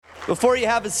Before you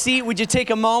have a seat, would you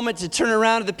take a moment to turn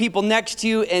around to the people next to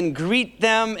you and greet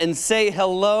them and say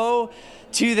hello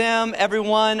to them?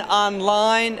 Everyone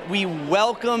online, we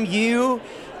welcome you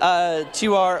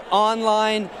to our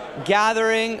online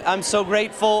gathering. I'm so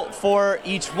grateful for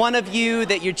each one of you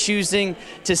that you're choosing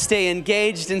to stay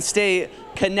engaged and stay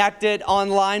connected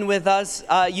online with us.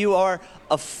 You are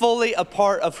fully a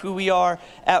part of who we are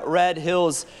at Red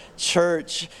Hills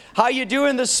Church. How you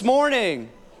doing this morning?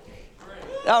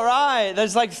 All right,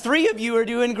 there's like 3 of you are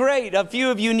doing great. A few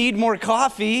of you need more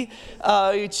coffee,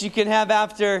 which you can have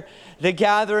after the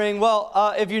gathering. Well,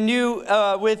 if you're new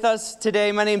with us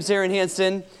today, my name's Aaron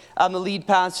Hansen. I'm the lead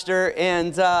pastor,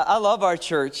 and I love our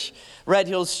church, Red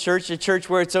Hills Church, a church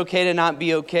where it's okay to not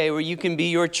be okay, where you can be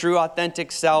your true,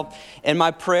 authentic self. And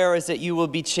my prayer is that you will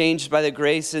be changed by the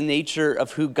grace and nature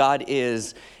of who God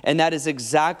is. And that is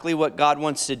exactly what God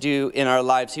wants to do in our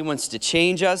lives. He wants to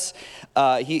change us.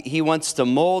 He wants to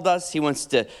mold us. He wants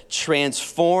to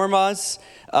transform us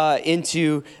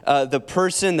into the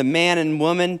person, the man and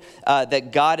woman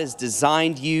that God has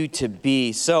designed you to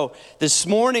be. So this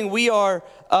morning we are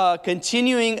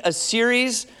continuing a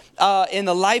series in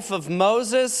the life of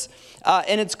Moses,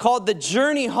 and it's called The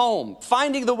Journey Home,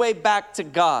 Finding the Way Back to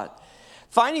God.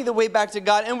 Finding the way back to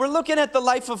God. And we're looking at the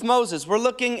life of Moses. We're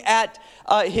looking at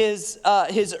his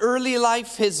early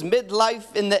life, his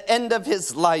midlife, and the end of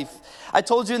his life. I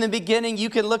told you in the beginning, you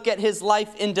can look at his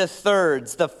life into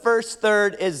thirds. The first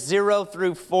third is 0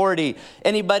 through 40.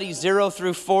 Anybody 0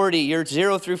 through 40? You're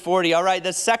 0 through 40. All right,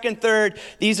 the second third,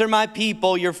 these are my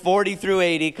people. You're 40 through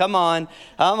 80. Come on.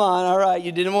 All right,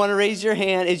 you didn't want to raise your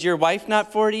hand. Is your wife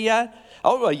not 40 yet?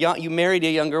 Oh, well, you married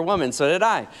a younger woman. So did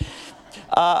I.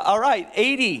 All right,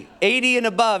 80 and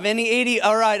above. Any 80?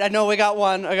 All right, I know we got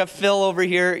one. I got Phil over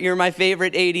here. You're my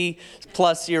favorite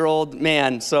 80-plus-year-old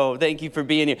man, so thank you for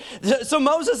being here. So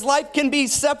Moses' life can be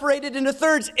separated into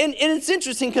thirds, and it's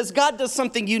interesting because God does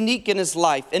something unique in his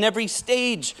life, in every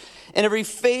stage, in every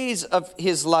phase of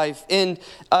his life, and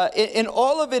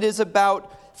all of it is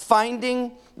about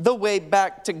finding the way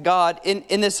back to God.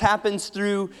 And this happens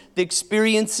through the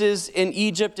experiences in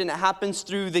Egypt, and it happens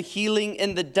through the healing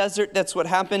in the desert. That's what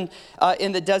happened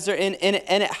in the desert. And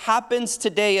it happens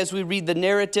today as we read the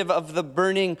narrative of the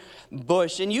burning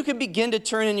bush. And you can begin to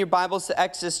turn in your Bibles to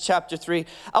Exodus chapter 3.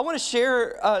 I want to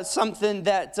share something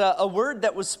that, a word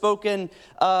that was spoken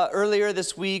earlier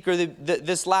this week, or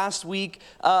this last week.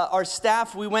 Our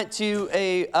staff, we went to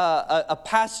a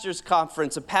pastor's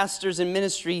conference, a pastors and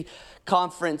ministry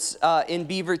conference in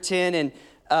Beaverton,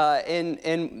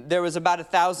 and there was about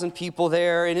 1,000 people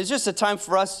there, and it's just a time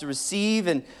for us to receive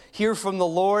and hear from the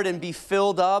Lord and be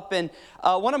filled up. And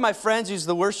one of my friends who's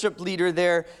the worship leader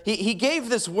there, he gave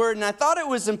this word, and I thought it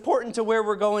was important to where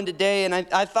we're going today, and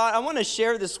I thought I want to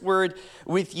share this word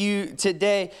with you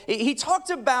today. He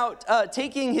talked about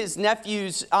taking his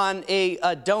nephews on a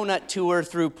donut tour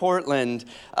through Portland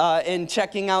and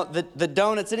checking out the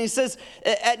donuts, and he says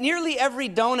at nearly every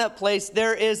donut place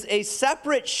there is a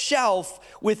separate shelf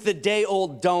with the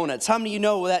day-old donuts. How many of you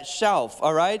know that shelf,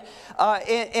 all right?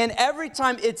 And every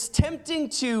time it's tempting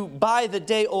to buy the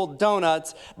day-old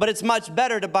donuts, but it's much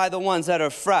better to buy the ones that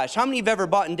are fresh. How many have ever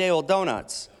bought day-old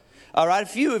donuts? All right, a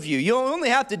few of you. You only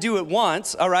have to do it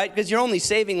once, all right, because you're only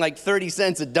saving like 30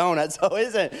 cents a donut, so it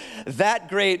isn't that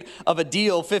great of a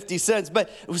deal, 50 cents. But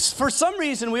for some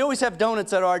reason, we always have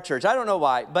donuts at our church. I don't know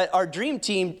why, but our dream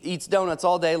team eats donuts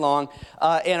all day long,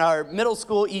 and our middle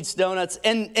school eats donuts,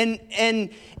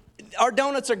 and our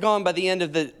donuts are gone by the end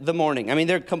of the morning. I mean,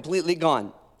 they're completely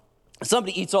gone.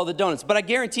 Somebody eats all the donuts, but I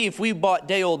guarantee if we bought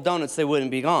day-old donuts, they wouldn't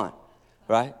be gone,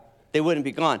 right? They wouldn't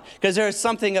be gone, because there's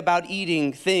something about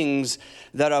eating things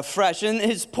that are fresh. And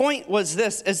his point was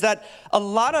this, is that a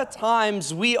lot of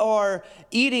times we are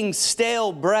eating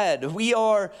stale bread. We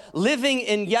are living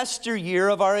in yesteryear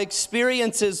of our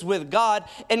experiences with God,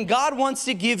 and God wants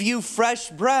to give you fresh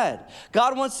bread.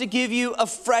 God wants to give you a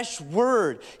fresh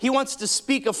word. He wants to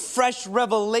speak a fresh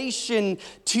revelation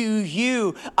to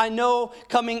you. I know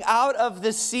coming out of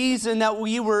the season that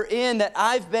we were in, that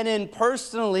I've been in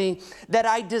personally, that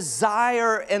I desire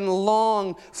and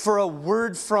long for a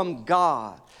word from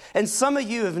God. And some of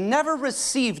you have never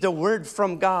received a word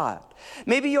from God.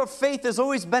 Maybe your faith has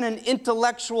always been an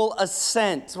intellectual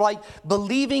assent, like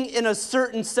believing in a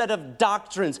certain set of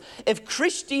doctrines. If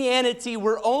Christianity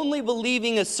were only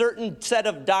believing a certain set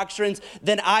of doctrines,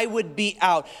 then I would be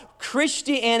out.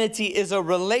 Christianity is a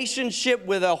relationship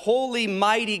with a holy,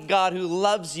 mighty God who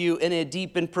loves you in a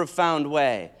deep and profound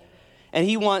way. And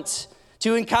he wants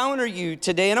to encounter you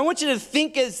today. And I want you to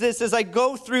think as I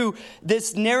go through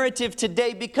this narrative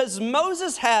today, because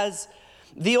Moses has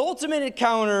the ultimate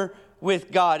encounter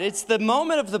with God. It's the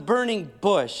moment of the burning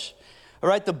bush, all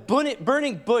right? The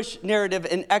burning bush narrative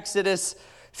in Exodus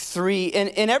 3.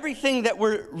 And everything that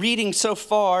we're reading so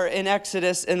far in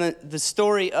Exodus and the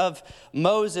story of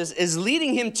Moses is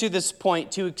leading him to this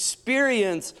point, to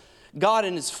experience God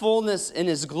in his fullness, in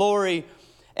his glory,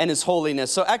 and his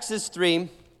holiness. So Exodus 3,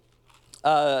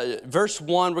 verse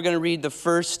 1, we're going to read the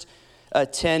first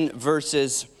 10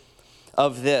 verses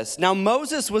of this. Now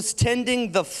Moses was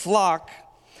tending the flock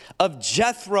of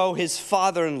Jethro, his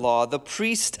father-in-law, the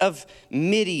priest of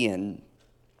Midian.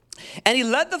 And he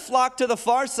led the flock to the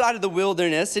far side of the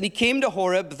wilderness, and he came to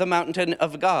Horeb, the mountain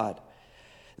of God.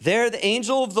 There the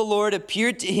angel of the Lord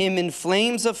appeared to him in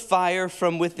flames of fire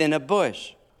from within a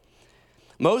bush.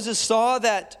 Moses saw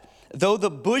that though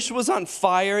the bush was on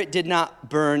fire, it did not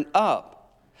burn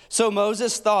up. So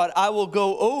Moses thought, I will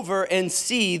go over and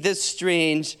see this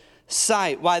strange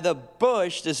sight, why the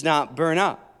bush does not burn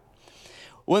up.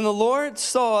 When the Lord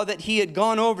saw that he had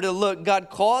gone over to look, God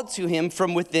called to him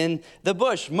from within the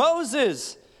bush,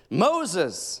 Moses,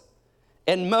 Moses.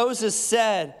 And Moses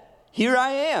said, here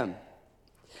I am.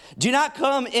 Do not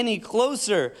come any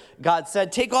closer, God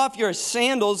said. Take off your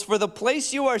sandals, for the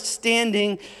place you are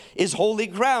standing is holy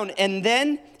ground. And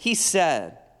then he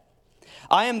said,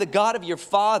 I am the God of your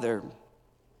father,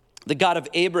 the God of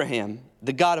Abraham,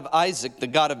 the God of Isaac, the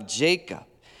God of Jacob.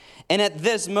 And at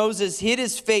this, Moses hid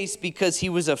his face because he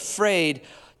was afraid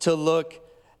to look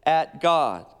at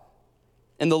God.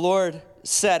 And the Lord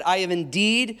said, I have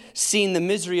indeed seen the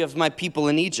misery of my people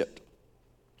in Egypt.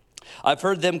 I've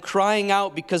heard them crying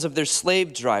out because of their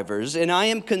slave drivers, and I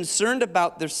am concerned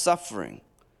about their suffering.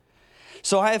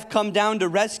 So I have come down to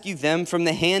rescue them from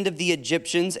the hand of the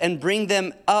Egyptians and bring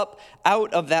them up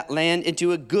out of that land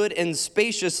into a good and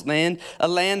spacious land, a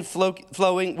land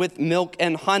flowing with milk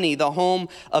and honey, the home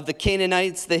of the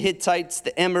Canaanites, the Hittites,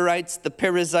 the Amorites, the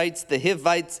Perizzites, the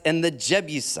Hivites, and the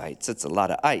Jebusites. That's a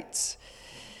lot of ites.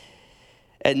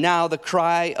 And now the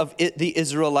cry of the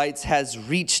Israelites has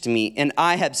reached me, and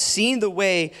I have seen the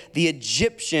way the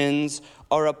Egyptians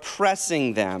are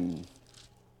oppressing them.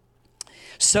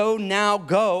 So now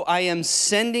go, I am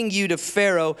sending you to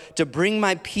Pharaoh to bring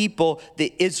my people,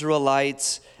 the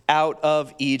Israelites, out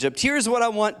of Egypt. Here's what I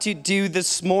want to do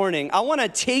this morning. I want to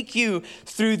take you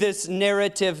through this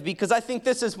narrative because I think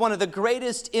this is one of the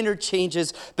greatest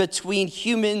interchanges between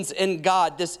humans and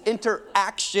God, this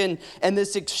interaction and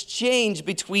this exchange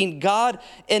between God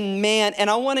and man. And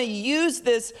I want to use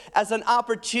this as an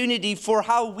opportunity for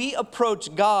how we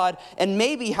approach God and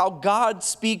maybe how God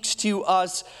speaks to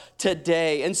us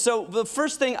today. And so the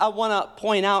first thing I want to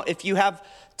point out, if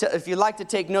you'd like to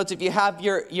take notes, if you have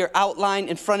your outline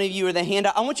in front of you or the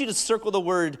handout, I want you to circle the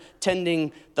word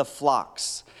tending the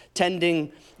flocks.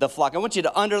 Tending the flock. I want you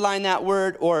to underline that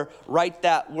word or write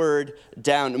that word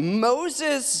down.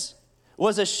 Moses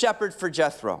was a shepherd for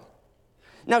Jethro.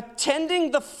 Now, tending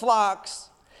the flocks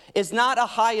is not a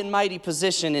high and mighty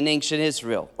position in ancient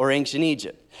Israel or ancient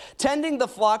Egypt. Tending the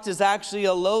flocks is actually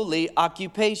a lowly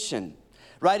occupation,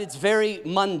 right? It's very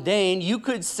mundane. You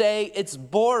could say it's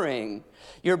boring.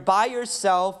 You're by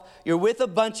yourself, you're with a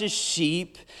bunch of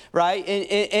sheep, right?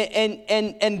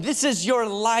 And this is your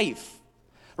life,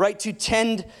 right? To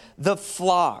tend the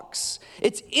flocks.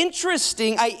 It's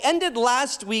interesting, I ended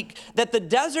last week that the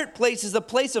desert place is a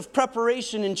place of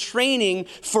preparation and training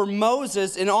for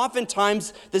Moses, and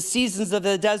oftentimes the seasons of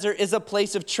the desert is a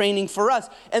place of training for us.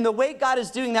 And the way God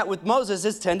is doing that with Moses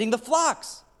is tending the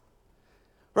flocks,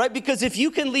 right? Because if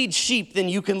you can lead sheep, then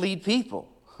you can lead people.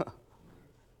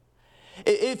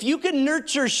 If you can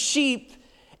nurture sheep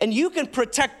and you can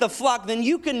protect the flock, then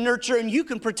you can nurture and you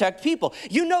can protect people.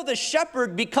 You know, the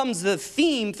shepherd becomes the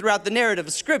theme throughout the narrative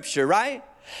of Scripture, right?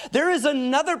 There is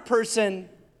another person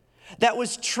that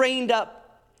was trained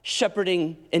up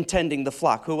shepherding and tending the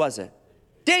flock. Who was it?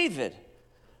 David,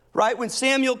 right? When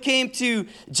Samuel came to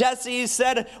Jesse, he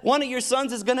said, one of your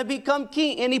sons is going to become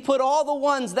king. And he put all the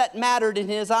ones that mattered in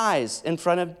his eyes in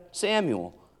front of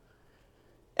Samuel.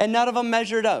 And none of them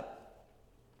measured up.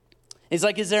 He's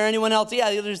like, is there anyone else?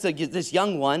 Yeah, there's this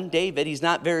young one, David. He's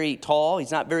not very tall. He's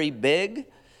not very big.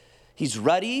 He's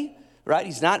ruddy, right?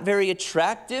 He's not very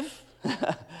attractive,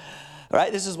 right?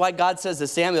 This is why God says to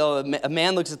Samuel, a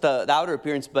man looks at the outer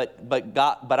appearance, but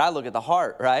I look at the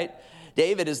heart, right?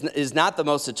 David is not the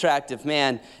most attractive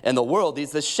man in the world.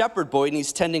 He's the shepherd boy, and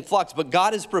he's tending flocks. But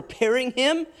God is preparing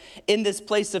him in this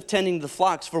place of tending the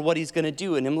flocks for what he's going to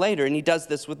do in him later. And he does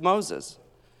this with Moses.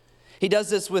 He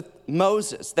does this with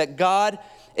Moses, that God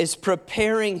is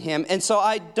preparing him. And so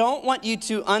I don't want you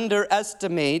to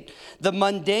underestimate the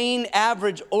mundane,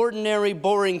 average, ordinary,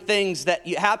 boring things that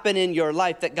happen in your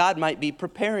life that God might be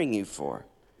preparing you for.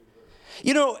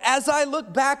 You know, as I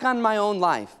look back on my own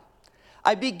life,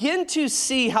 I begin to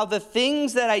see how the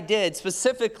things that I did,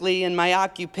 specifically in my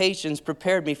occupations,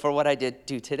 prepared me for what I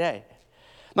do today.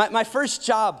 My first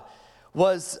job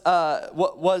was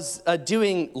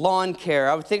doing lawn care.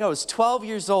 I would think I was 12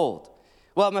 years old.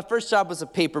 Well, my first job was a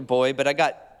paper boy, but I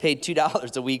got paid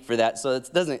 $2 a week for that, so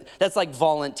that's like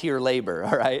volunteer labor,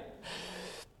 all right?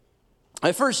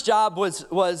 My first job was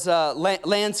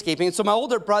landscaping. So my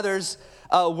older brothers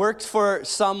worked for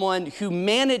someone who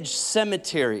managed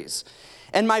cemeteries.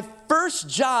 And my first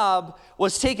job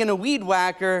was taking a weed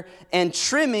whacker and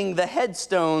trimming the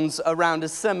headstones around a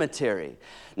cemetery.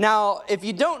 Now, if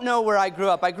you don't know where I grew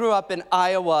up in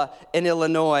Iowa and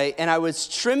Illinois, and I was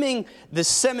trimming the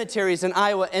cemeteries in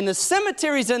Iowa. And the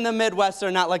cemeteries in the Midwest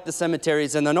are not like the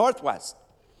cemeteries in the Northwest.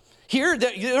 Here,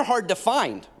 they're hard to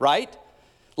find, right?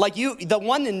 Like the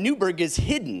one in Newburgh is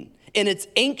hidden. And it's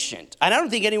ancient. And I don't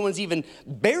think anyone's even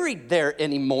buried there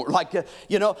anymore. Like,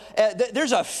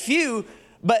 there's a few,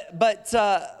 but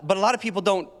a lot of people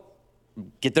don't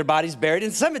get their bodies buried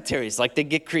in cemeteries. Like they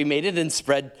get cremated and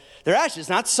spread their ashes.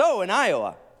 Not so in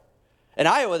Iowa. In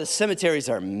Iowa, the cemeteries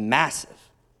are massive.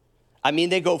 I mean,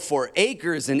 they go for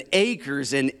acres and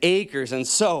acres and acres. And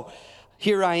so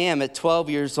here I am at 12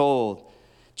 years old,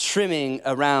 trimming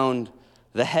around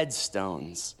the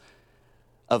headstones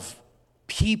of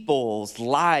people's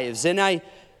lives. And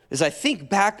as I think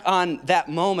back on that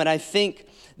moment, I think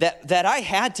that I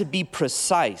had to be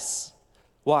precise.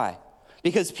 Why?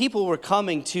 Because people were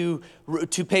coming to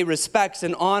pay respects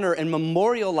and honor and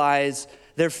memorialize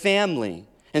their family.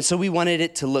 And so we wanted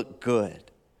it to look good.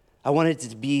 I wanted it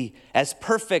to be as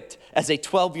perfect as a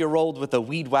 12-year-old with a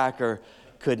weed whacker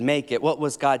could make it. What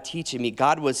was God teaching me?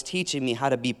 God was teaching me how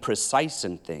to be precise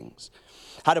in things,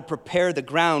 how to prepare the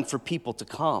ground for people to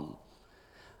come.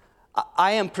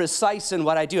 I am precise in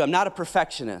what I do. I'm not a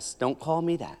perfectionist. Don't call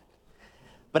me that.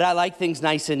 But I like things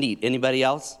nice and neat. Anybody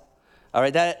else? All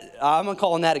right, I'm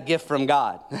calling that a gift from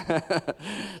God.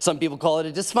 Some people call it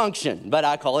a dysfunction, but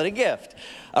I call it a gift.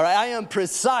 All right, I am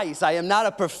precise. I am not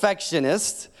a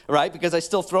perfectionist, right? Because I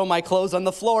still throw my clothes on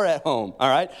the floor at home, all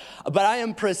right? But I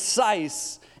am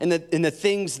precise in the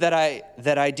things that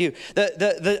I do.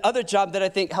 The other job that I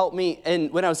think helped me,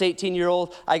 and when I was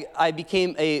 18-year-old, I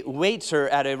became a waiter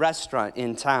at a restaurant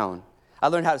in town. I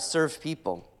learned how to serve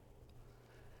people.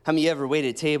 How many of you ever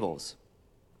waited tables?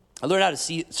 I learned how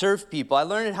to serve people. I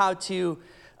learned how to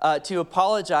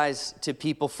apologize to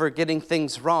people for getting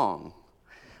things wrong.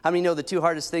 How many know the two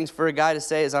hardest things for a guy to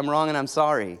say is, I'm wrong and I'm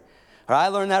sorry? Or I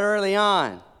learned that early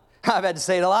on. I've had to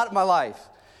say it a lot in my life.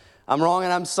 I'm wrong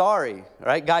and I'm sorry,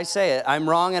 right? Guys say it. I'm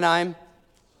wrong and I'm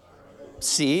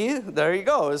See, there you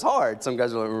go. It's hard. Some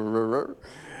guys are like,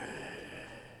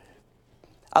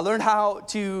 I learned how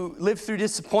to live through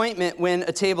disappointment when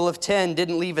a table of 10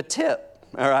 didn't leave a tip,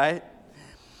 all right?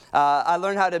 I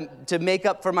learned how to make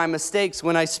up for my mistakes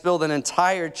when I spilled an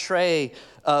entire tray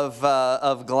of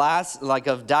glass, like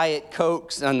of Diet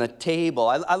Cokes on the table.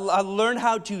 I learned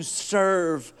how to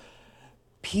serve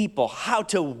people, how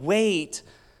to wait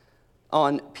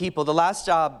on people. The last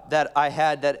job that I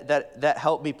had that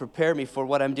helped me prepare me for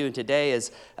what I'm doing today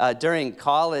is during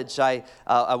college, I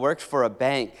worked for a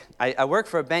bank. I worked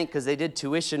for a bank because they did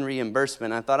tuition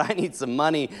reimbursement. I thought I need some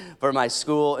money for my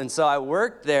school, and so I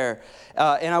worked there.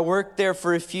 And I worked there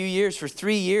for a few years, for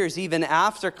 3 years, even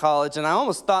after college. And I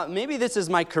almost thought maybe this is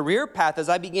my career path as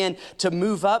I began to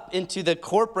move up into the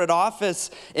corporate office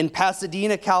in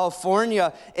Pasadena,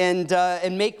 California, and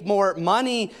make more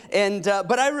money.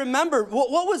 But I remember,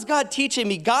 what was God teaching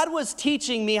me? God was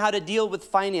teaching me how to deal with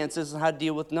finances and how to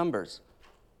deal with numbers.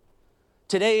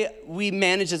 Today, we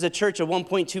manage as a church a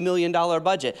 $1.2 million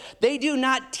budget. They do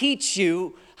not teach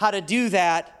you how to do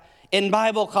that in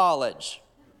Bible college.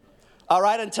 All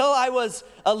right, until I was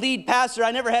a lead pastor,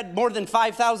 I never had more than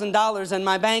 $5,000 in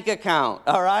my bank account,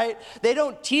 all right? They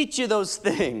don't teach you those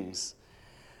things.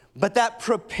 But that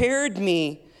prepared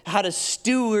me how to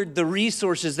steward the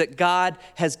resources that God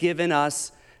has given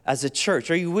us as a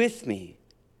church. Are you with me?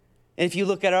 And if you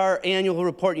look at our annual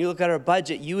report and you look at our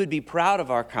budget, you would be proud of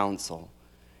our council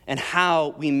and how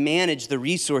we manage the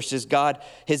resources God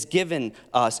has given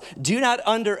us. Do not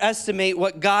underestimate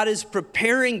what God is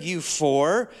preparing you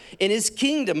for in His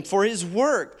kingdom, for His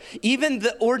work. Even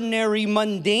the ordinary,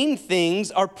 mundane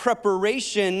things are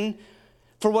preparation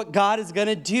for what God is going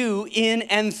to do in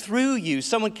and through you.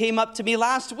 Someone came up to me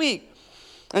last week,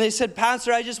 and they said,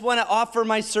 Pastor, I just want to offer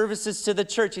my services to the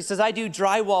church. He says, I do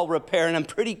drywall repair, and I'm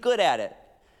pretty good at it.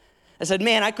 I said,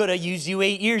 man, I could have used you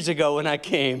 8 years ago when I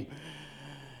came.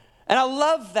 And I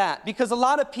love that because a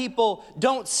lot of people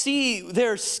don't see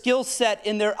their skill set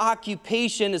in their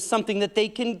occupation as something that they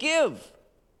can give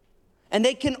and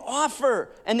they can offer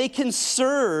and they can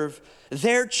serve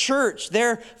their church,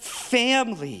 their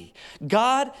family.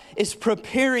 God is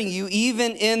preparing you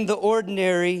even in the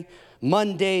ordinary,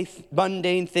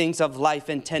 mundane things of life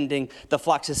and tending the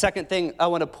flocks. The second thing I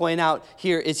want to point out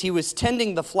here is he was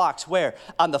tending the flocks where?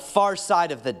 On the far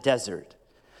side of the desert.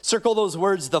 Circle those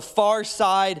words, the far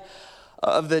side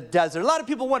of the desert. A lot of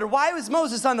people wonder, why was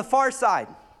Moses on the far side?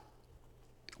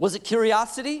 Was it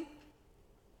curiosity?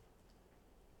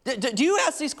 Do you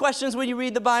ask these questions when you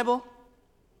read the Bible?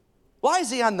 Why is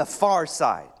he on the far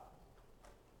side?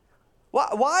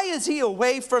 Why is he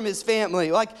away from his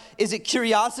family? Like, is it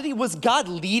curiosity? Was God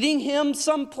leading him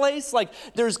someplace? Like,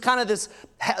 there's kind of this,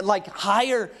 like,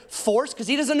 higher force? Because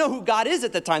he doesn't know who God is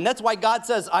at the time. That's why God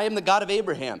says, I am the God of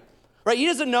Abraham. Right? He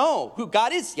doesn't know who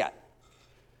God is yet.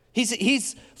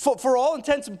 He's for all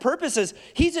intents and purposes,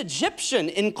 he's Egyptian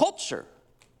in culture.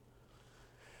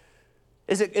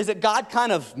 Is it God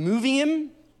kind of moving him?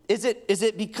 Is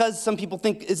it because some people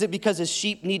think, is it because his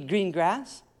sheep need green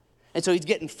grass? And so he's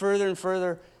getting further and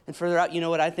further and further out. You know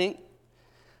what I think?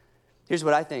 Here's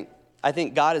what I think. I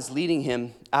think God is leading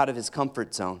him out of his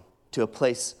comfort zone to a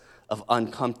place of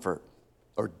uncomfort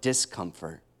or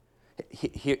discomfort.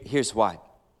 Here's why.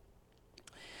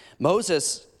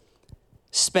 Moses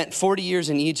spent 40 years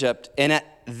in Egypt, and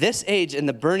at this age in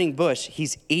the burning bush,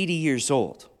 he's 80 years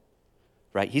old,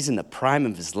 right? He's in the prime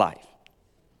of his life.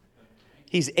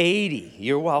 He's 80.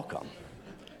 You're welcome.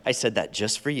 I said that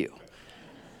just for you.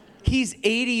 He's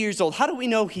 80 years old. How do we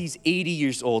know he's 80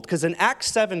 years old? Because in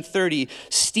Acts 7:30,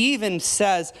 Stephen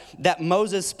says that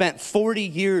Moses spent 40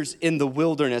 years in the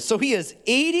wilderness. So he is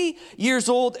 80 years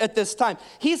old at this time.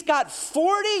 He's got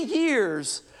 40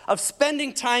 years of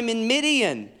spending time in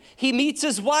Midian. He meets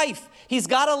his wife. He's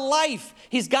got a life.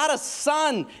 He's got a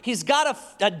son. He's got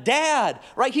a dad,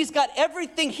 right? He's got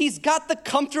everything. He's got the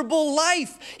comfortable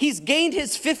life. He's gained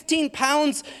his 15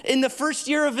 pounds in the first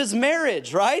year of his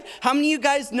marriage, right? How many of you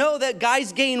guys know that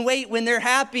guys gain weight when they're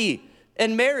happy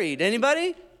and married?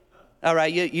 Anybody? All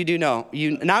right, you do know.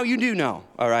 Now you do know,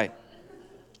 all right.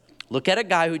 Look at a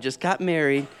guy who just got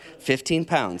married, 15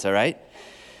 pounds, all right?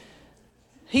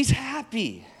 He's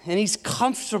happy. And he's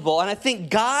comfortable. And I think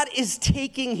God is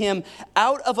taking him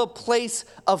out of a place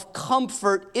of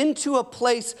comfort into a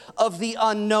place of the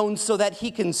unknown so that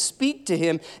he can speak to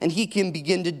him and he can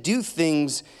begin to do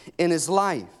things in his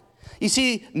life. You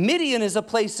see, Midian is a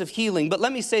place of healing. But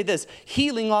let me say this.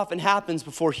 Healing often happens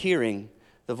before hearing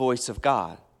the voice of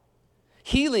God.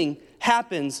 Healing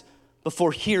happens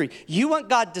before hearing. You want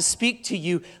God to speak to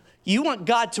you. You want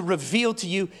God to reveal to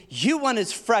you. You want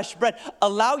his fresh bread.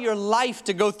 Allow your life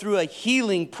to go through a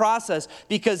healing process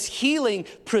because healing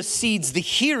precedes the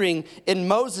hearing in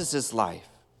Moses' life.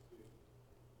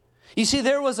 You see,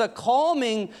 there was a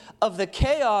calming of the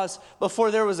chaos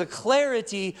before there was a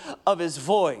clarity of his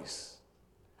voice.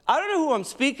 I don't know who I'm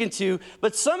speaking to,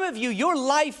 but some of you, your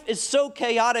life is so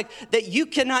chaotic that you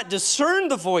cannot discern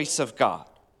the voice of God.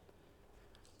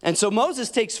 And so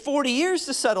Moses takes 40 years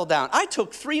to settle down. I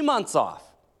took 3 months off.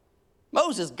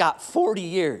 Moses got 40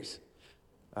 years.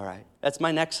 All right, that's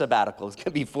my next sabbatical. It's going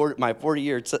to be my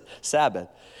 40-year Sabbath.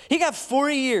 He got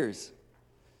 40 years.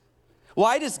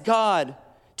 Why does God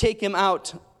take him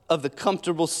out of the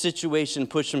comfortable situation,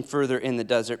 push him further in the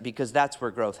desert? Because that's where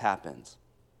growth happens.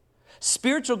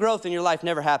 Spiritual growth in your life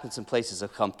never happens in places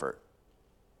of comfort.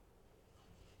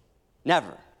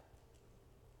 Never.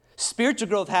 Spiritual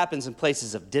growth happens in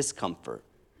places of discomfort,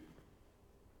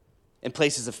 in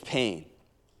places of pain.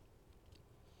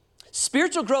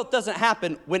 Spiritual growth doesn't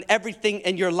happen when everything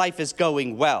in your life is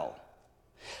going well.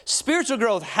 Spiritual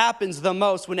growth happens the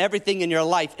most when everything in your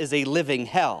life is a living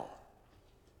hell.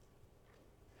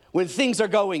 When things are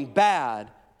going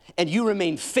bad and you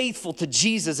remain faithful to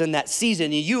Jesus in that season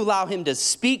and you allow him to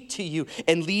speak to you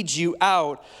and lead you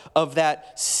out of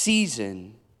that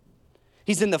season.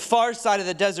 He's in the far side of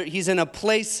the desert. He's in a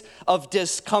place of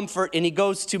discomfort, and he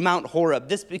goes to Mount Horeb.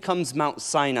 This becomes Mount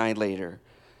Sinai later.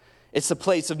 It's a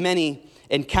place of many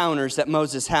encounters that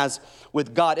Moses has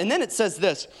with God. And then it says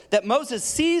this, that Moses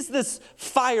sees this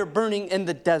fire burning in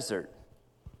the desert.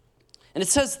 And it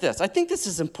says this, I think this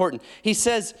is important. He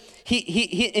says,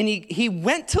 he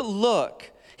went to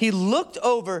look. He looked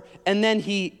over, and then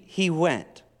he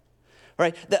went.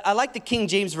 Right? I like the King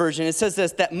James Version. It says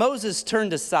this, that Moses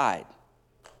turned aside.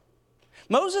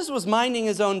 Moses was minding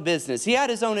his own business. He had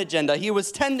his own agenda. He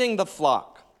was tending the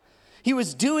flock. He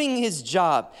was doing his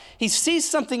job. He sees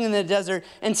something in the desert.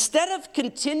 Instead of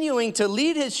continuing to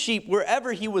lead his sheep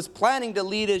wherever he was planning to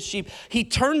lead his sheep, he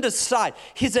turned aside.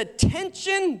 His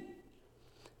attention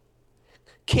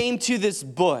came to this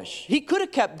bush. He could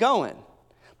have kept going,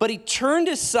 but he turned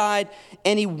aside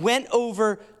and he went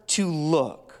over to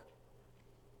look.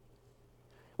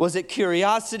 Was it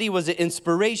curiosity? Was it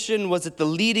inspiration? Was it the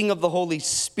leading of the Holy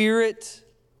Spirit?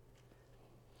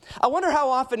 I wonder how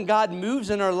often God moves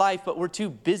in our life, but we're too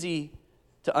busy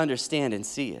to understand and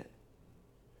see it.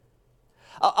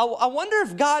 I wonder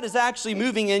if God is actually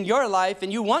moving in your life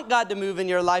and you want God to move in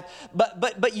your life,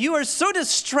 but you are so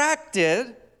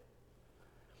distracted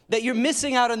that you're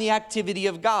missing out on the activity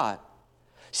of God.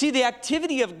 See, the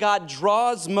activity of God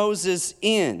draws Moses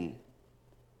in.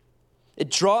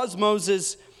 It draws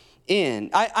Moses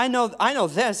in. I know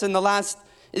this in the last,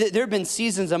 there have been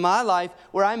seasons of my life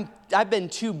where I've been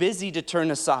too busy to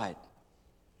turn aside.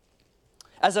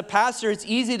 As a pastor, it's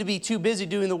easy to be too busy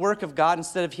doing the work of God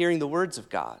instead of hearing the words of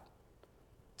God.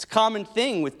 It's a common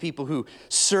thing with people who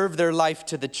serve their life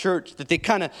to the church, that they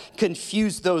kind of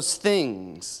confuse those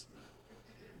things.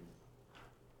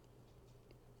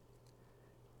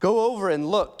 Go over and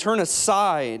look, turn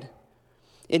aside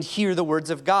and hear the words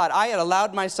of God. I had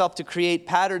allowed myself to create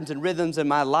patterns and rhythms in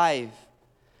my life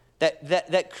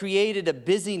that created a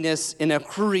busyness in a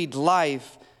hurried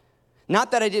life.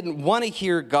 Not that I didn't want to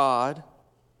hear God,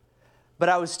 but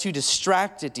I was too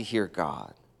distracted to hear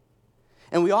God.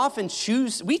 And we often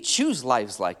choose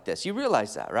lives like this. You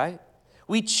realize that, right?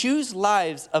 We choose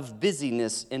lives of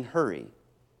busyness and hurry.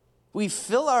 We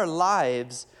fill our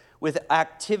lives with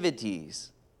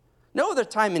activities. No other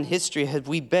time in history have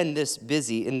we been this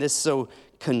busy and this so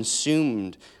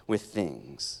consumed with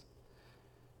things.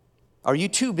 Are you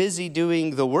too busy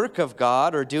doing the work of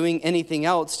God or doing anything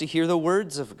else to hear the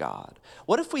words of God?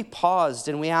 What if we paused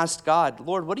and we asked God,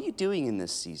 Lord, what are you doing in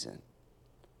this season?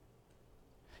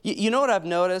 You know what I've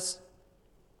noticed?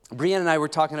 Brianna and I were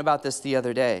talking about this the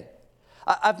other day.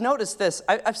 I've noticed this.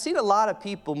 I've seen a lot of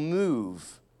people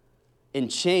move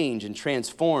and change and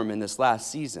transform in this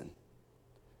last season.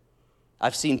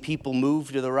 I've seen people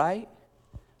move to the right.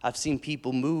 I've seen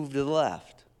people move to the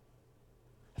left.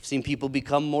 I've seen people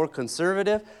become more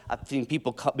conservative. I've seen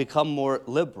people become more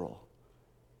liberal.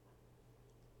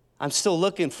 I'm still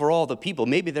looking for all the people.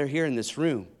 Maybe they're here in this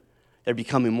room. They're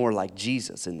becoming more like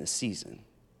Jesus in this season.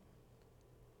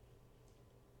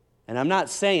 And I'm not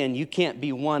saying you can't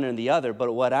be one or the other,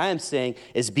 but what I am saying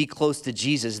is be close to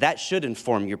Jesus. That should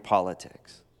inform your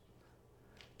politics.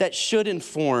 That should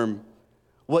inform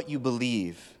what you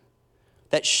believe.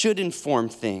 That should inform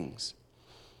things.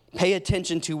 Pay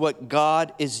attention to what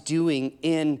God is doing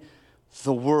in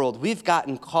the world. We've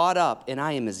gotten caught up, and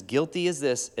I am as guilty as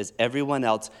this as everyone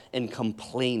else, in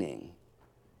complaining,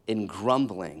 in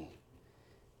grumbling,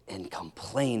 in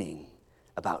complaining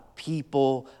about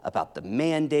people, about the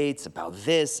mandates, about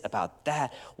this, about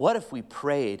that. What if we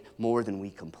prayed more than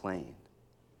we complained?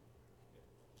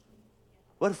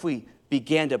 What if we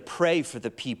began to pray for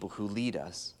the people who lead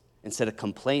us instead of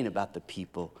complain about the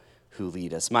people who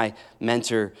lead us? My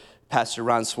mentor, Pastor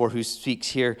Ron Swore, who speaks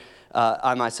here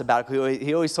on my sabbatical,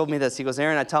 he always told me this. He goes,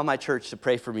 Aaron, I tell my church to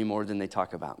pray for me more than they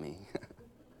talk about me.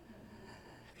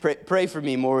 Pray for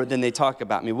me more than they talk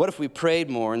about me. What if we prayed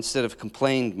more instead of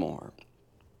complained more?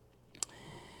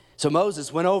 So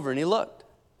Moses went over and he looked.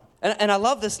 And I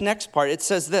love this next part. It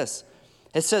says this.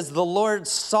 It says, the Lord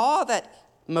saw that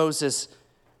Moses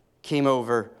came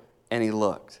over and he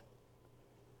looked.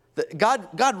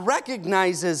 God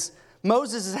recognizes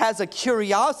Moses has a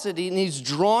curiosity and he's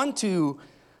drawn to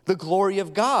the glory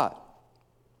of God.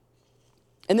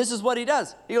 And this is what he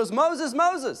does. He goes, Moses,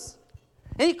 Moses.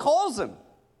 And he calls him.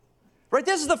 Right?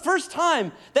 This is the first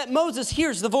time that Moses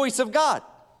hears the voice of God.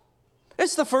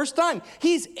 It's the first time.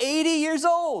 He's 80 years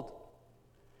old.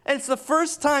 And it's the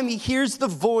first time he hears the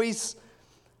voice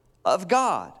of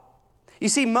God. You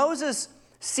see, Moses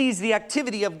sees the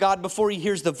activity of God before he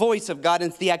hears the voice of God, and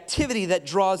it's the activity that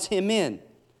draws him in.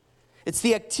 It's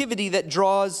the activity that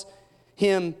draws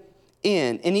him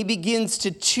in. And he begins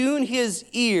to tune his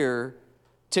ear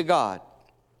to God.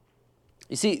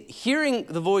 You see, hearing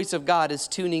the voice of God is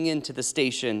tuning into the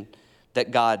station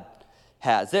that God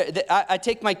has. I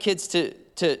take my kids to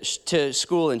to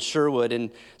school in Sherwood,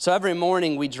 and so every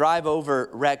morning we drive over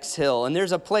Rex Hill, and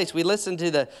there's a place, we listen to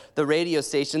the radio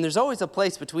station. There's always a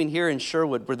place between here and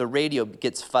Sherwood where the radio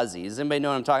gets fuzzy. Does anybody know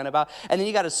what I'm talking about? And then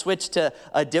you got to switch to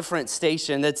a different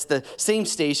station that's the same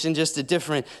station, just a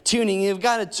different tuning. You've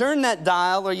got to turn that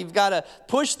dial, or you've got to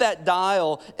push that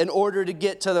dial in order to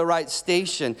get to the right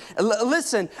station.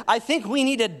 Listen, I think we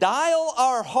need to dial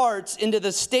our hearts into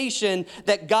the station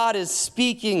that God is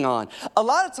speaking on. A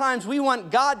lot of times we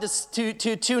want God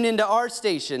to tune into our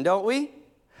station, don't we?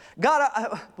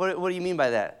 God, what do you mean by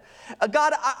that?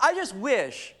 God, I just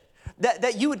wish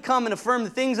that you would come and affirm the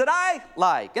things that I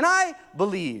like and I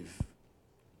believe.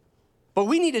 But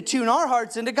we need to tune our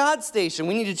hearts into God's station.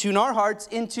 We need to tune our hearts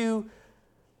into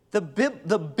the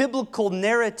biblical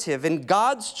narrative and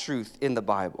God's truth in the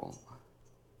Bible.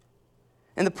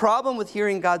 And the problem with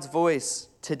hearing God's voice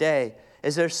today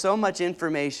is there's so much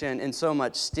information and so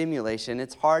much stimulation,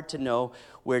 it's hard to know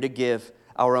where to give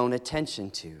our own attention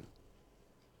to.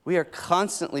 We are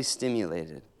constantly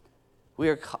stimulated.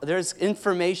 There's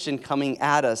information coming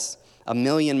at us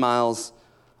 1,000,000 miles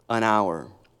an hour.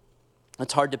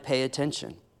 It's hard to pay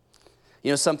attention.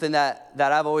 You know, something that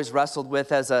I've always wrestled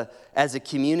with as a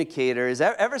communicator is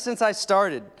ever since I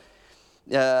started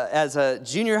as a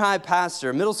junior high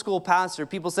pastor, middle school pastor,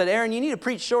 people said, Aaron, you need to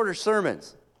preach shorter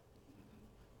sermons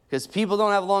because people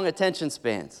don't have long attention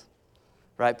spans,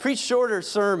 right? Preach shorter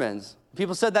sermons.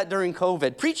 People said that during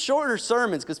COVID. Preach shorter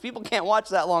sermons because people can't watch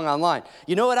that long online.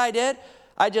 You know what I did?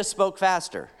 I just spoke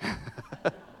faster.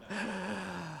 I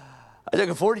took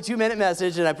a 42-minute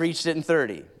message and I preached it in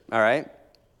 30, all right?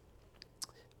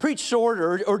 Preach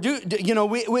shorter, or do you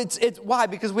know, it's why?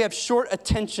 Because we have short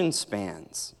attention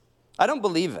spans. I don't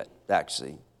believe it,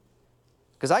 actually,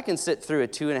 because I can sit through a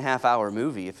 2.5-hour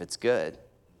movie if it's good,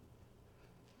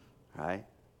 right?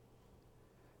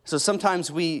 So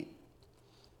sometimes we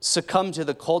succumb to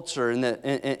the culture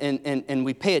and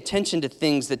we pay attention to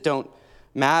things that don't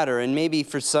matter. And maybe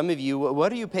for some of you,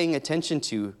 what are you paying attention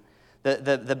to?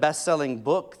 The best-selling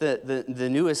book, the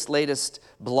newest, latest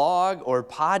blog or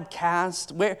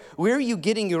podcast? Where are you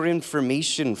getting your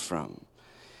information from?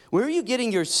 Where are you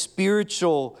getting your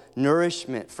spiritual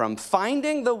nourishment from?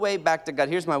 Finding the way back to God.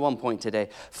 Here's my one point today.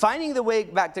 Finding the way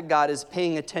back to God is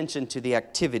paying attention to the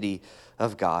activity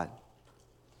of God.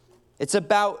 It's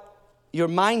about your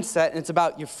mindset, and it's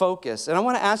about your focus. And I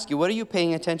want to ask you, what are you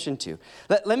paying attention to?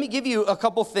 Let me give you a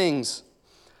couple things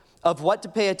of what to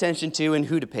pay attention to and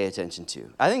who to pay attention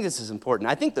to. I think this is important.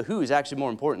 I think the who is actually more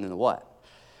important than the what.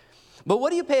 But what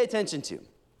do you pay attention to?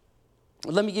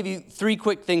 Let me give you 3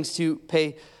 quick things to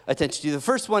pay attention to. The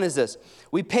first one is this.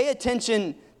 We pay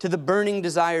attention to the burning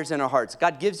desires in our hearts.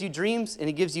 God gives you dreams and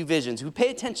he gives you visions. We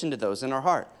pay attention to those in our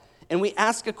heart. And we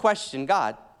ask a question,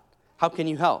 God, how can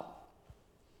you help?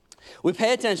 We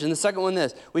pay attention. The second one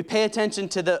is this. We pay attention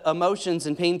to the emotions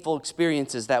and painful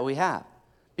experiences that we have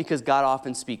because God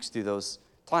often speaks through those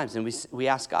times. And we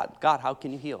ask God, God, how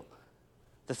can you heal?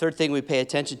 The third thing we pay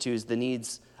attention to is the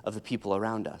needs of the people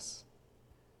around us.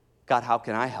 God, how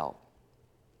can I help?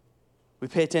 We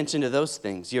pay attention to those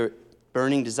things, your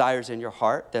burning desires in your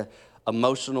heart, the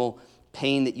emotional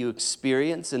pain that you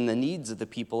experience, and the needs of the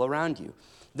people around you.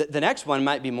 The next one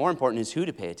might be more important is who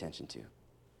to pay attention to.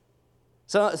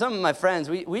 So some of my friends,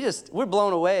 we're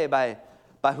blown away by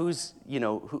who's,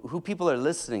 who people are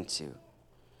listening to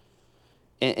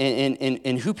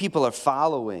and who people are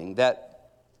following, that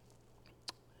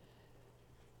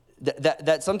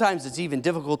sometimes it's even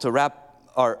difficult to wrap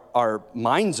our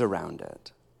minds around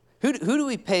it. Who do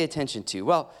we pay attention to?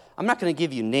 Well, I'm not going to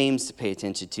give you names to pay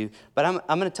attention to, but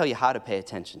I'm going to tell you how to pay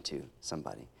attention to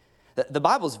somebody. The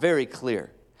Bible's very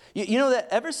clear. You know that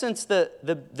ever since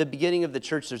the beginning of the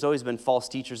church, there's always been false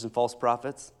teachers and false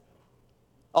prophets?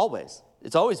 Always.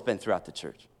 It's always been throughout the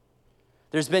church.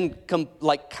 There's been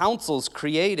councils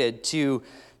created to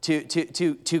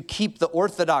keep the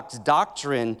orthodox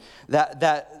doctrine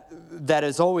that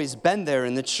has always been there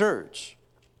in the church.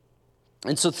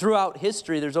 And so throughout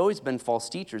history, there's always been false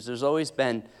teachers. There's always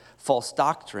been false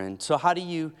doctrine. So how do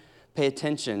you pay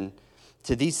attention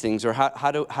to these things, or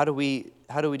how do we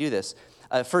do this?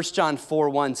 1 John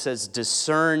 4:1 says,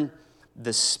 discern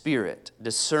the spirit.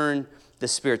 Discern the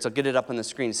spirits. I'll get it up on the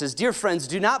screen. It says, dear friends,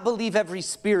 do not believe every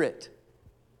spirit,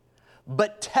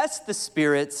 but test the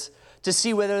spirits to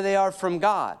see whether they are from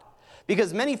God.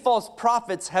 Because many false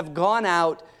prophets have gone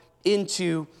out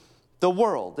into the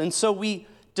world. And so we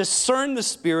discern the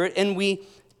spirit and we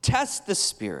test the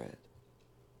spirit.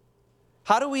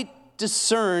 How do we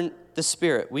discern the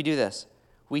spirit? We do this.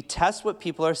 We test what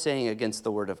people are saying against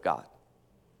the word of God.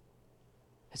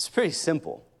 It's pretty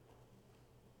simple.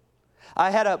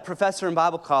 I had a professor in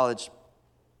Bible college,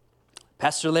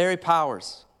 Pastor Larry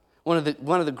Powers, one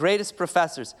of the greatest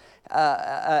professors.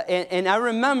 And I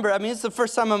remember, it's the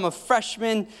first time I'm a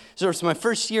freshman, so it's my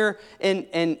first year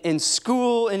in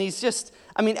school, and he's just,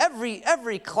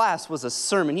 every class was a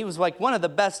sermon. He was like one of the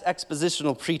best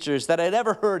expositional preachers that I'd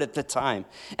ever heard at the time.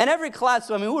 And every class,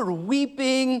 we were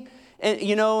weeping,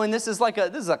 and this is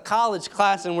a college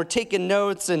class, and we're taking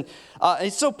notes, and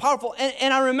it's so powerful.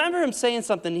 And I remember him saying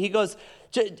something. He goes,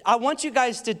 I want you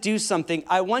guys to do something.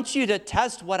 I want you to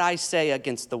test what I say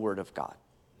against the Word of God.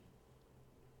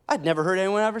 I'd never heard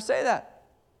anyone ever say that.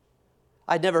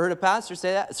 I'd never heard a pastor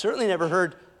say that. Certainly never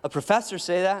heard a professor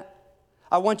say that.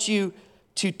 I want you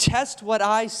to test what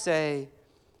I say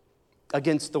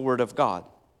against the Word of God.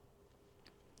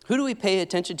 Who do we pay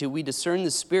attention to? We discern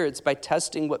the spirits by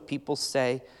testing what people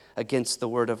say against the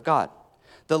Word of God.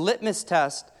 The litmus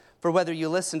test for whether you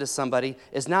listen to somebody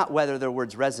is not whether their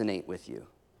words resonate with you.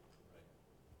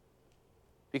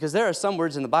 Because there are some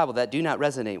words in the Bible that do not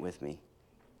resonate with me.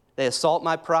 They assault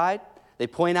my pride, they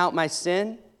point out my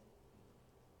sin,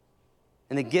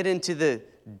 and they get into the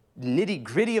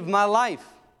nitty-gritty of my life.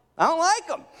 I don't like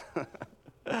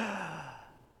them.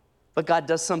 But God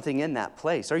does something in that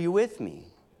place. Are you with me?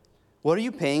 What are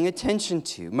you paying attention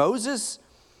to? Moses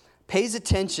pays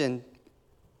attention.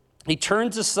 He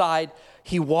turns aside.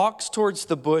 He walks towards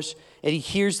the bush, and he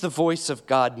hears the voice of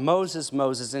God. Moses,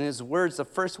 Moses, and his words, the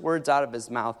first words out of his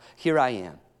mouth, here I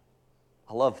am.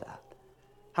 I love that.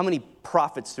 How many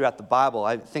prophets throughout the Bible,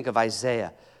 I think of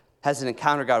Isaiah, has an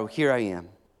encounter God, here I am.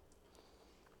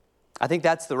 I think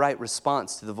that's the right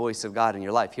response to the voice of God in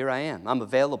your life. Here I am. I'm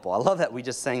available. I love that we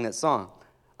just sang that song.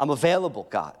 I'm available,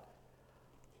 God.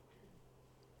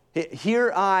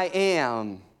 Here I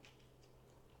am.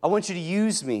 I want you to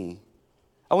use me.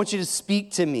 I want you to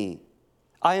speak to me.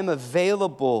 I am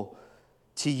available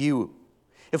to you.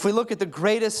 If we look at the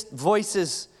greatest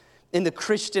voices in the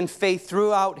Christian faith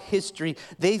throughout history,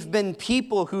 they've been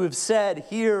people who have said,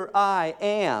 here I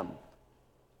am.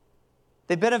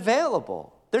 They've been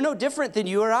available. They're no different than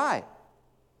you or I.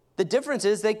 The difference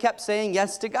is they kept saying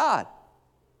yes to God.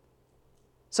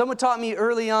 Someone taught me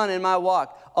early on in my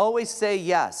walk, always say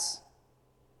yes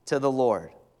to the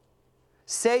Lord.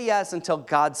 Say yes until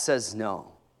God says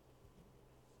no.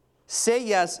 Say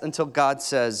yes until God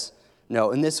says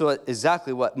no. And this is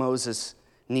exactly what Moses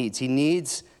needs. He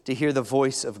needs to hear the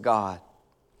voice of God.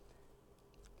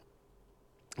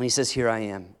 And he says, here I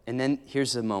am. And then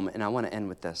here's the moment, and I want to end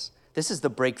with this. This is the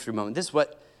breakthrough moment. This is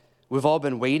what we've all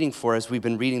been waiting for as we've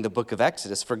been reading the book of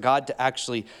Exodus, for God to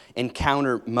actually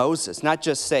encounter Moses. Not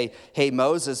just say, hey,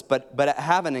 Moses, but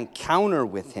have an encounter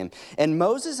with him. And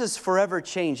Moses is forever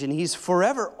changed, and he's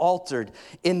forever altered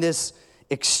in this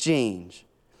exchange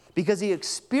because he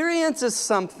experiences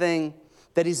something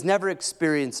that he's never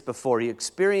experienced before. He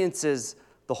experiences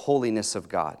the holiness of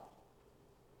God.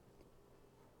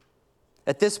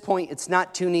 At this point, it's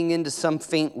not tuning into some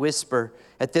faint whisper.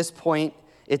 At this point,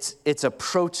 it's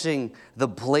approaching the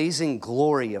blazing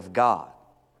glory of God.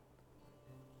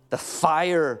 The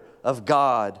fire of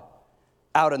God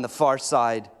out on the far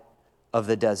side of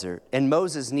the desert. And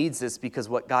Moses needs this because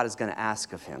what God is going to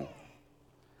ask of him.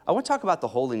 I want to talk about the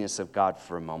holiness of God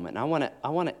for a moment. And I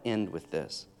want to end with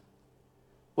this.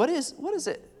 What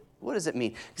does it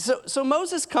mean? So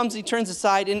Moses comes, he turns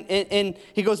aside, and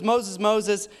he goes, Moses,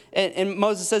 Moses, and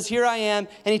Moses says, here I am.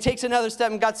 And he takes another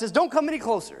step, and God says, don't come any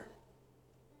closer.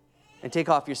 And take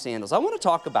off your sandals. I want to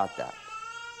talk about that.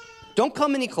 Don't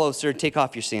come any closer and take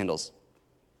off your sandals.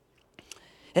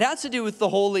 It has to do with the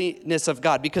holiness of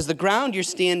God, because the ground you're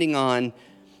standing on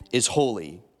is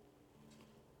holy.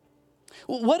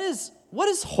 What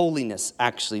does holiness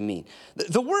actually mean?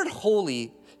 The word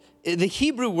holy, the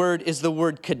Hebrew word is the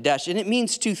word kadesh, and it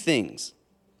means two things.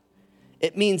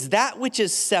 It means that which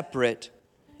is separate,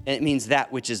 and it means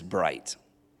that which is bright.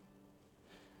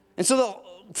 And so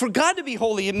for God to be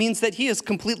holy, it means that he is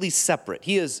completely separate.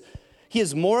 He is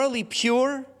morally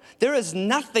pure. There is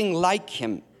nothing like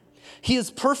him. He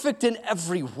is perfect in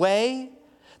every way.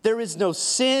 There is no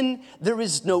sin. There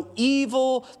is no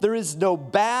evil. There is no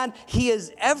bad. He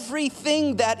is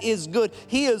everything that is good.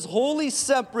 He is wholly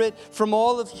separate from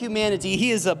all of humanity.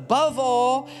 He is above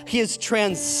all. He is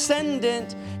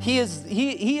transcendent. He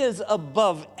is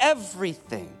above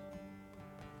everything.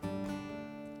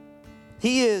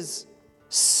 He is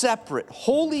separate,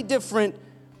 wholly different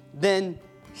than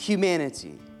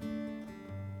humanity.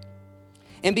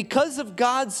 And because of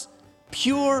God's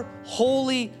pure,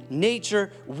 holy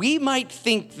nature, we might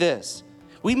think this.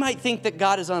 We might think that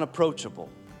God is unapproachable.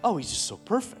 Oh, he's just so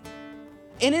perfect.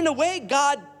 And in a way,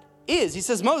 God is. He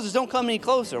says, Moses, don't come any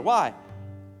closer. Why?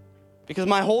 Because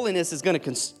my holiness is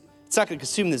it's not going to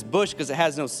consume this bush because it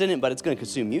has no sin in it, but it's going to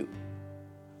consume you.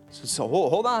 So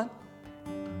hold on.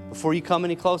 Before you come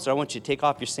any closer, I want you to take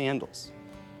off your sandals.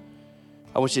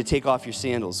 I want you to take off your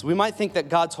sandals. We might think that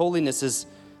God's holiness is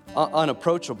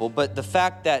unapproachable, but the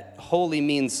fact that holy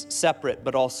means separate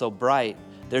but also bright,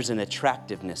 there's an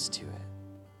attractiveness to it.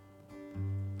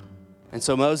 And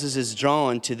so Moses is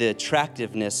drawn to the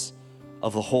attractiveness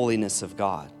of the holiness of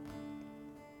God.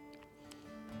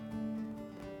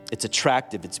 It's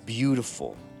attractive, it's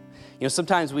beautiful. You know,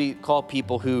 sometimes we call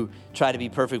people who try to be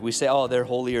perfect, we say, oh, they're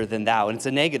holier than thou, and it's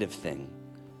a negative thing.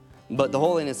 But the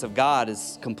holiness of God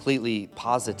is completely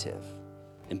positive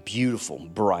and beautiful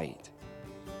and bright.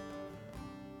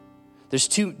 There's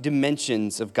two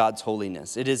dimensions of God's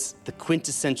holiness. It is the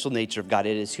quintessential nature of God.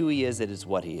 It is who he is, it is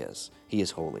what he is. He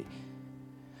is holy.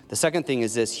 The second thing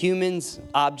is this: humans,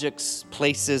 objects,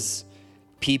 places,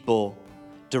 people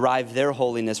derive their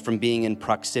holiness from being in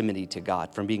proximity to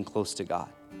God, from being close to God.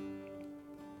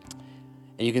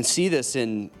 And you can see this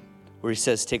in where he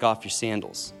says, take off your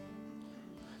sandals.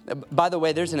 By the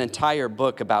way, there's an entire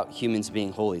book about humans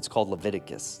being holy. It's called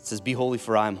Leviticus. It says, be holy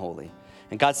for I am holy.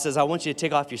 And God says, I want you to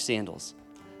take off your sandals.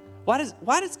 Why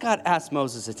does God ask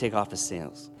Moses to take off his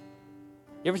sandals?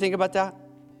 You ever think about that?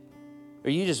 Or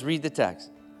you just read the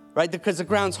text, right? Because the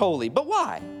ground's holy. But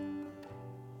why?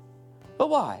 But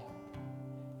why?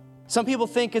 Some people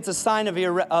think it's a sign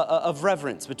of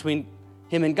reverence between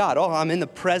him and God. Oh, I'm in the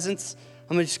presence.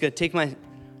 I'm just going to take and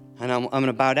I'm going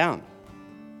to bow down.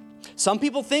 Some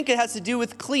people think it has to do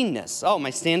with cleanness. Oh, my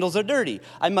sandals are dirty.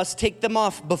 I must take them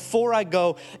off before I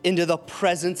go into the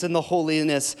presence and the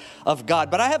holiness of God.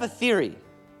 But I have a theory.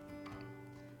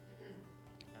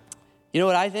 You know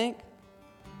what I think?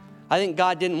 I think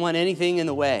God didn't want anything in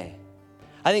the way.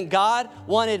 I think God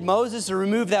wanted Moses to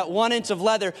remove that 1 inch of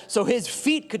leather so his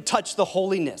feet could touch the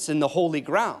holiness and the holy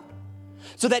ground,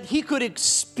 so that he could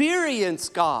experience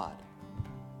God,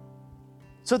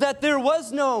 so that there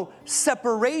was no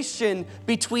separation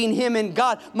between him and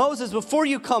God. Moses, before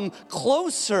you come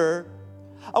closer,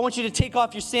 I want you to take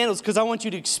off your sandals because I want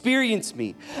you to experience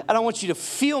me, and I want you to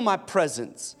feel my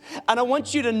presence, and I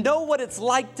want you to know what it's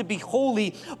like to be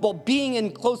holy while being in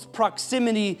close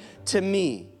proximity to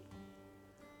me.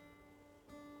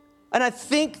 And I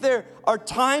think there are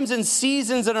times and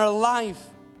seasons in our life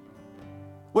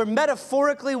where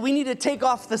metaphorically we need to take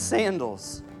off the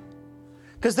sandals,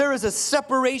 because there is a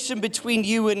separation between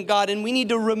you and God, and we need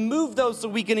to remove those so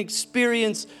we can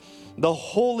experience the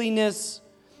holiness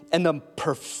and the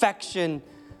perfection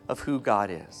of who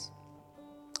God is.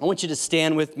 I want you to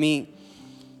stand with me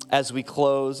as we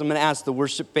close. I'm going to ask the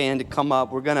worship band to come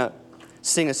up. We're going to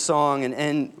sing a song and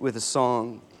end with a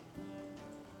song.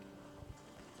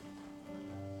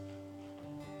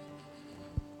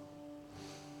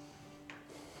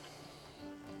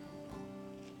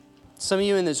 Some of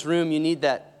you in this room, you need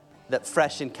that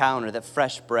fresh encounter, that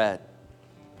fresh bread.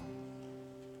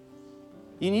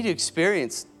 You need to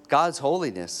experience God's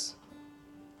holiness,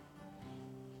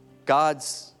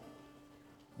 God's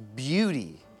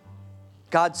beauty,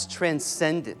 God's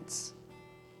transcendence.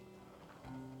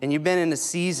 And you've been in a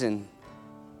season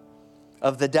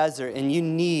of the desert, and you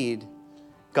need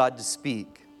God to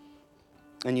speak,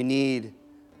 and you need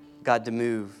God to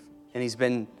move. And he's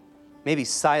been maybe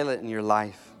silent in your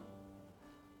life.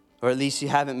 Or at least you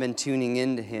haven't been tuning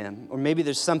into him. Or maybe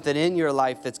there's something in your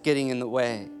life that's getting in the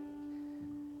way.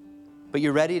 But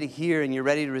you're ready to hear and you're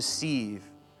ready to receive.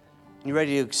 And you're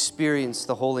ready to experience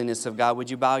the holiness of God.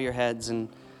 Would you bow your heads and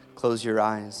close your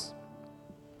eyes?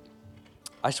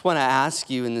 I just want to ask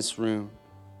you in this room,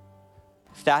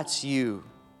 if that's you,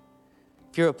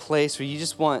 if you're a place where you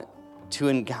just want to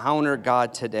encounter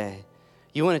God today,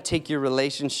 you want to take your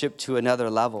relationship to another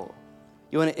level.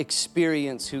 You want to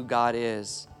experience who God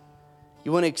is.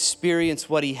 You want to experience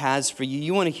what he has for you.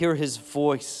 You want to hear his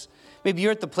voice. Maybe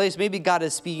you're at the place, maybe God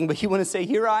is speaking, but you want to say,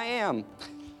 here I am.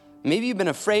 Maybe you've been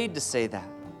afraid to say that.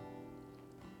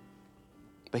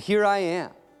 But here I am.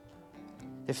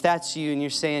 If that's you and you're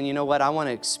saying, you know what, I want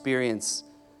to experience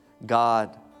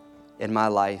God in my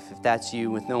life. If that's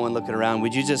you with no one looking around,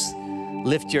 would you just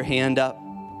lift your hand up?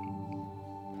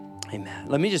 Amen.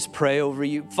 Let me just pray over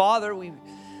you. Father, we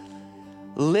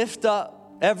lift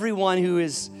up everyone who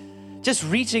is just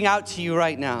reaching out to you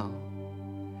right now.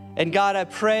 And God, I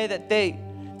pray that they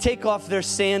take off their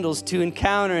sandals to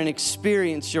encounter and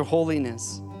experience your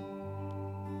holiness.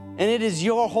 And it is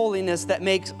your holiness that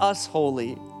makes us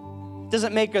holy. It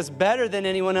doesn't make us better than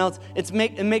anyone else. It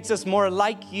makes us more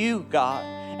like you, God,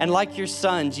 and like your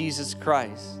Son, Jesus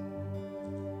Christ.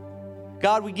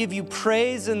 God, we give you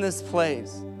praise in this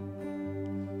place.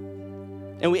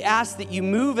 And we ask that you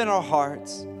move in our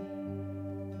hearts.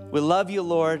 We love you,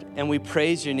 Lord, and we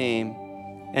praise your name.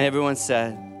 And everyone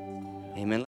said, amen.